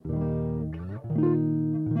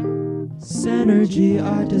Synergy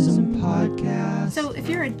Autism Podcast. So if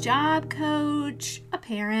you're a job coach, a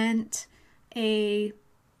parent, a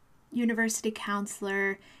university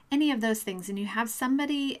counselor, any of those things, and you have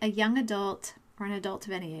somebody, a young adult or an adult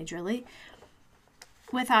of any age really,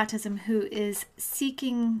 with autism who is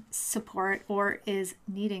seeking support or is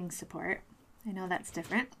needing support, I know that's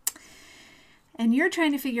different, and you're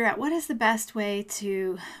trying to figure out what is the best way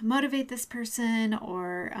to motivate this person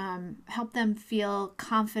or help them feel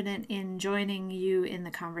confident in joining you in the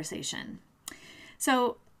conversation.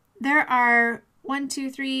 So there are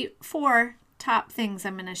 4 top things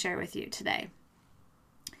I'm going to share with you today.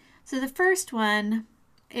 So the first one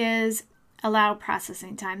is allow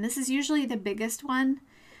processing time. This is usually the biggest one,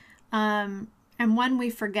 and one we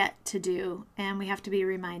forget to do and we have to be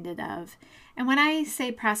reminded of. And when I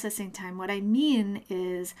say processing time, what I mean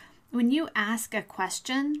is when you ask a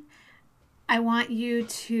question, I want you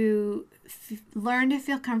to learn to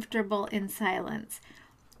feel comfortable in silence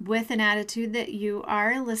with an attitude that you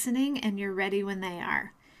are listening and you're ready when they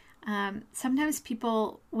are. Sometimes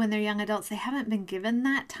people, when they're young adults, they haven't been given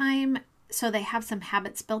that time, so they have some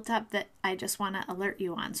habits built up that I just want to alert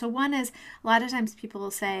you on. So one is, a lot of times people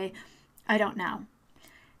will say, I don't know.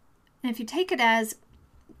 And if you take it as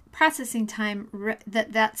processing time,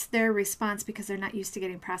 that's their response because they're not used to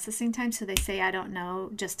getting processing time, so they say I don't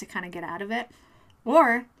know just to kind of get out of it.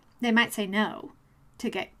 Or they might say no to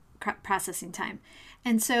get processing time.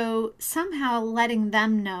 And so somehow letting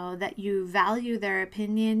them know that you value their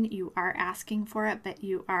opinion, you are asking for it, but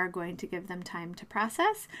you are going to give them time to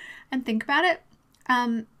process and think about it.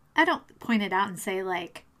 I don't point it out and say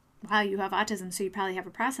like, wow, you have autism, so you probably have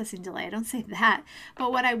a processing delay. I don't say that.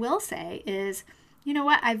 But what I will say is, you know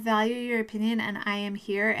what? I value your opinion and I am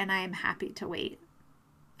here and I am happy to wait.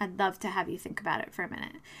 I'd love to have you think about it for a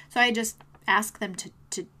minute. So I just ask them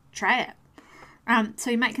to try it.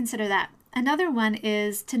 So you might consider that. Another one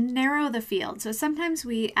is to narrow the field. So sometimes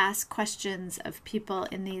we ask questions of people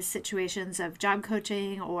in these situations of job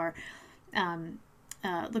coaching or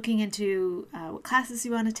looking into what classes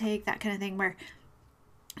you want to take, that kind of thing, where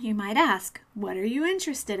you might ask, what are you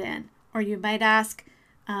interested in? Or you might ask,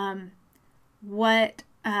 what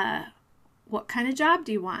kind of job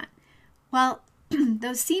do you want? Well,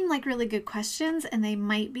 those seem like really good questions, and they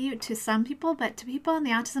might be to some people, but to people on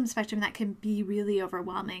the autism spectrum, that can be really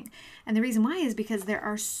overwhelming. And the reason why is because there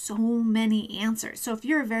are so many answers. So if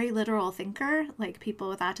you're a very literal thinker, like people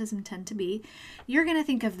with autism tend to be, you're going to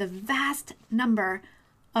think of the vast number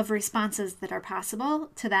of responses that are possible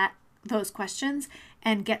to those questions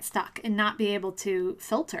and get stuck and not be able to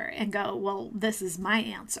filter and go, well, this is my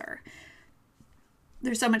answer.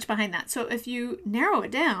 There's so much behind that. So if you narrow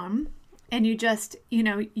it down and you just,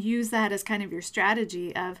 use that as kind of your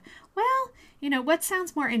strategy of, well, what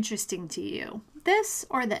sounds more interesting to you, this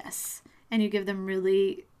or this? And you give them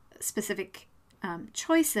really specific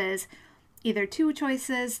choices, either 2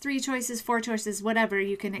 choices, 3 choices, 4 choices, whatever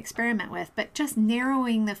you can experiment with, but just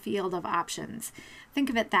narrowing the field of options. Think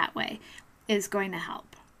of it that way is going to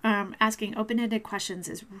help. Asking open-ended questions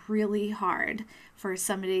is really hard for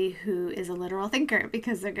somebody who is a literal thinker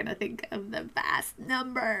because they're going to think of the vast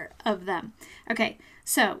number of them. Okay,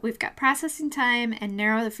 so we've got processing time and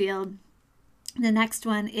narrow the field. The next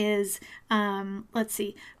one is,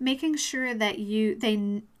 making sure that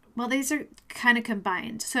these are kind of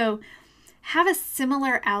combined. So have a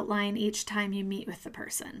similar outline each time you meet with the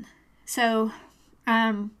person.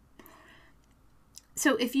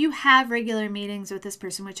 So if you have regular meetings with this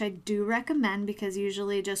person, which I do recommend because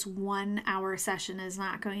usually just 1 hour session is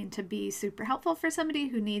not going to be super helpful for somebody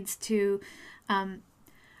who needs to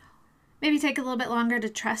maybe take a little bit longer to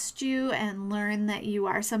trust you and learn that you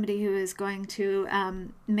are somebody who is going to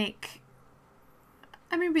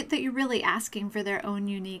that you're really asking for their own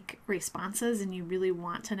unique responses and you really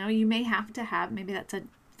want to know. You may have to have, maybe that's a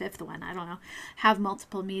 5th one, I don't know, have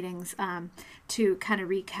multiple meetings to kind of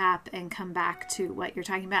recap and come back to what you're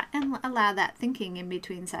talking about and allow that thinking in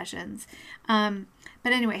between sessions. But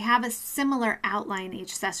anyway, have a similar outline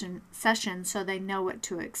each session so they know what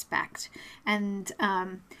to expect. And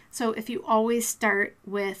so if you always start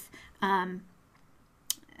with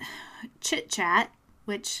chit chat,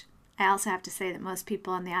 which I also have to say that most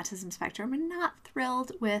people on the autism spectrum are not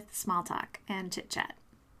thrilled with small talk and chit chat.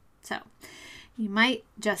 So you might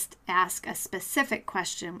just ask a specific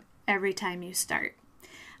question every time you start.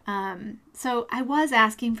 So I was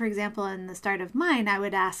asking, for example, in the start of mine, I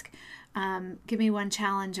would ask, give me one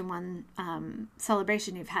challenge and one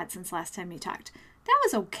celebration you've had since last time you talked. That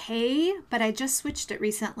was okay, but I just switched it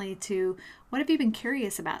recently to, what have you been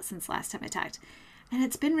curious about since last time I talked? And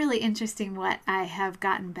it's been really interesting. What I have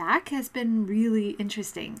gotten back has been really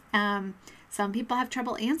interesting. Some people have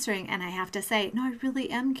trouble answering, and I have to say, no, I really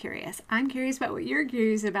am curious. I'm curious about what you're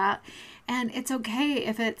curious about. And it's okay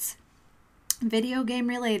if it's video game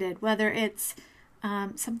related, whether it's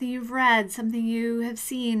something you've read, something you have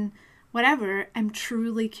seen, whatever. I'm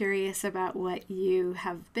truly curious about what you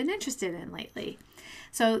have been interested in lately.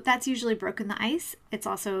 So that's usually broken the ice. It's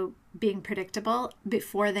also being predictable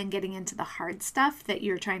before then getting into the hard stuff that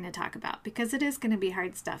you're trying to talk about, because it is going to be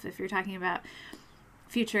hard stuff. If you're talking about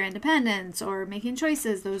future independence or making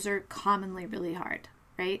choices, those are commonly really hard,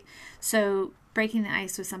 right? So breaking the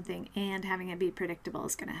ice with something and having it be predictable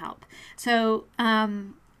is going to help. So,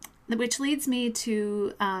 which leads me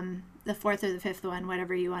to the fourth or the fifth one,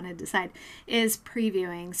 whatever you want to decide, is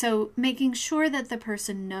previewing. So making sure that the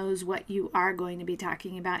person knows what you are going to be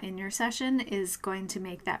talking about in your session is going to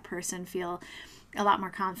make that person feel a lot more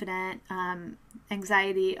confident.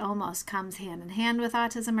 Anxiety almost comes hand in hand with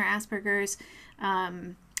autism or Asperger's.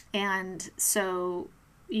 And so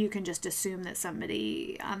you can just assume that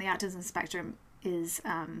somebody on the autism spectrum is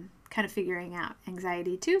kind of figuring out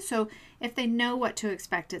anxiety too. So if they know what to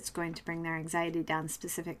expect, it's going to bring their anxiety down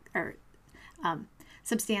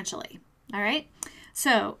substantially. All right.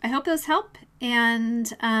 So I hope those help.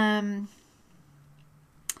 And I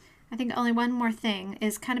think only one more thing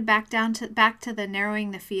is kind of back to the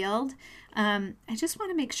narrowing the field. I just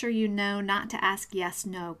want to make sure you know not to ask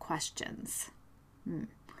yes/no questions.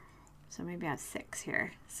 So maybe I have 6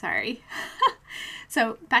 here. Sorry.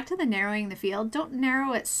 So back to the narrowing the field. Don't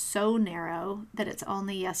narrow it so narrow that it's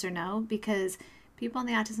only yes or no, because people on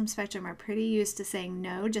the autism spectrum are pretty used to saying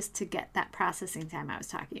no just to get that processing time I was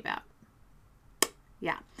talking about.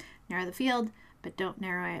 Yeah, narrow the field, but don't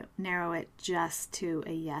narrow it just to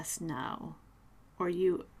a yes/no.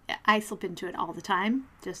 I slip into it all the time,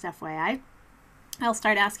 just FYI. I'll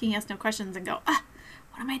start asking yes/no questions and go,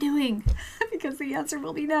 what am I doing? Because the answer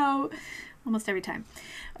will be no almost every time.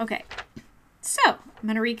 Okay, so I'm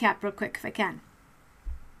going to recap real quick if I can.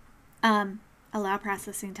 Allow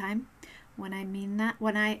processing time. When I mean that,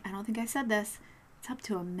 I don't think I said this, it's up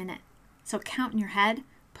to a minute. So count in your head,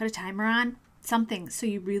 put a timer on, something so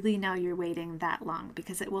you really know you're waiting that long,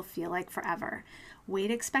 because it will feel like forever.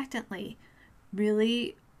 Wait expectantly.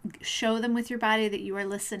 Really show them with your body that you are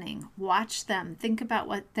listening. Watch them. Think about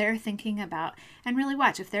what they're thinking about, and really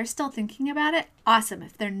watch. If they're still thinking about it, awesome.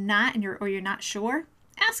 If they're not, and you're not sure,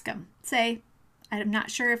 ask them. Say, I'm not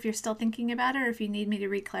sure if you're still thinking about it, or if you need me to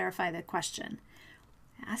re-clarify the question.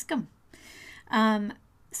 Ask them. That's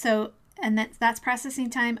processing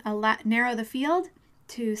time. Narrow the field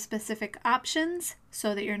to specific options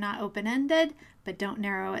so that you're not open-ended, but don't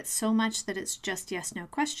narrow it so much that it's just yes/no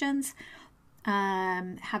questions.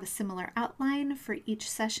 Have a similar outline for each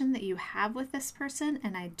session that you have with this person,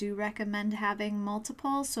 and I do recommend having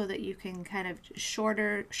multiple so that you can kind of short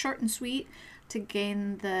and sweet to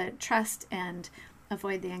gain the trust and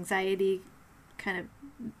avoid the anxiety kind of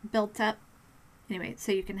built up. Anyway,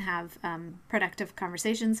 so you can have productive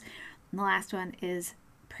conversations. And the last one is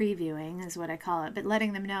previewing, is what I call it, but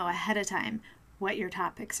letting them know ahead of time what your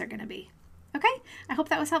topics are going to be. Okay, I hope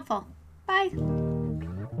that was helpful. Bye.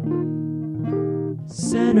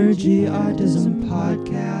 Synergy Autism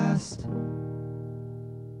Podcast.